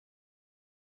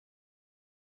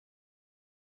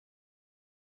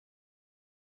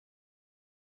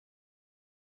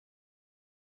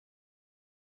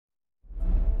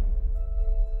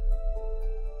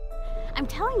I'm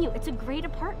telling you, it's a great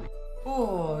apartment.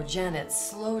 Oh, Janet,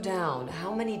 slow down.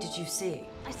 How many did you see?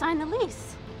 I signed the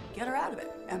lease. Get her out of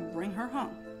it and bring her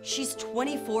home. She's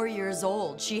 24 years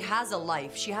old. She has a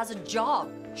life. She has a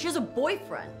job. She has a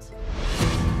boyfriend.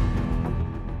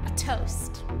 A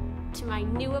toast to my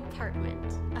new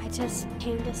apartment. I just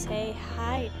came to say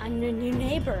hi. I'm your new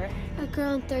neighbor. A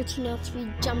girl in 1303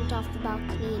 jumped off the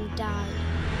balcony and died.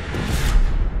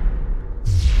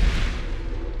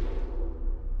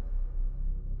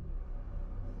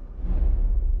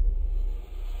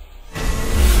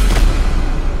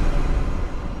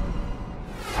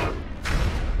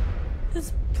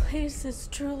 This place is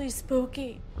truly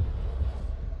spooky.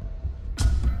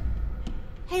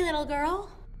 Hey, little girl.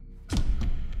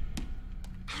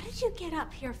 How did you get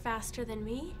up here faster than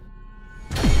me?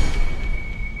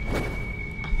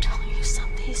 I'm telling you,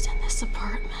 something's in this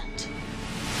apartment.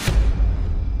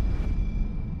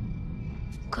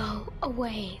 Go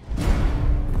away.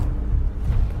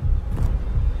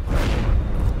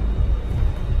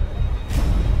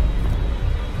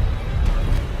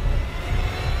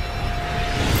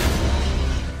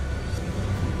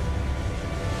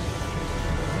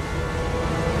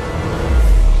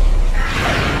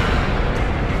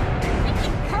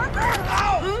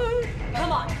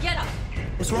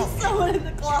 What's wrong? There's someone in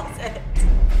the closet.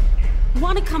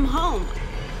 Want to come home?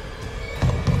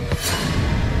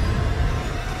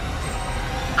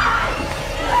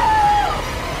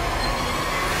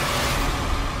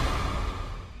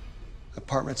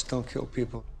 Apartments don't kill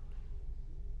people.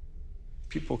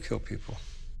 People kill people.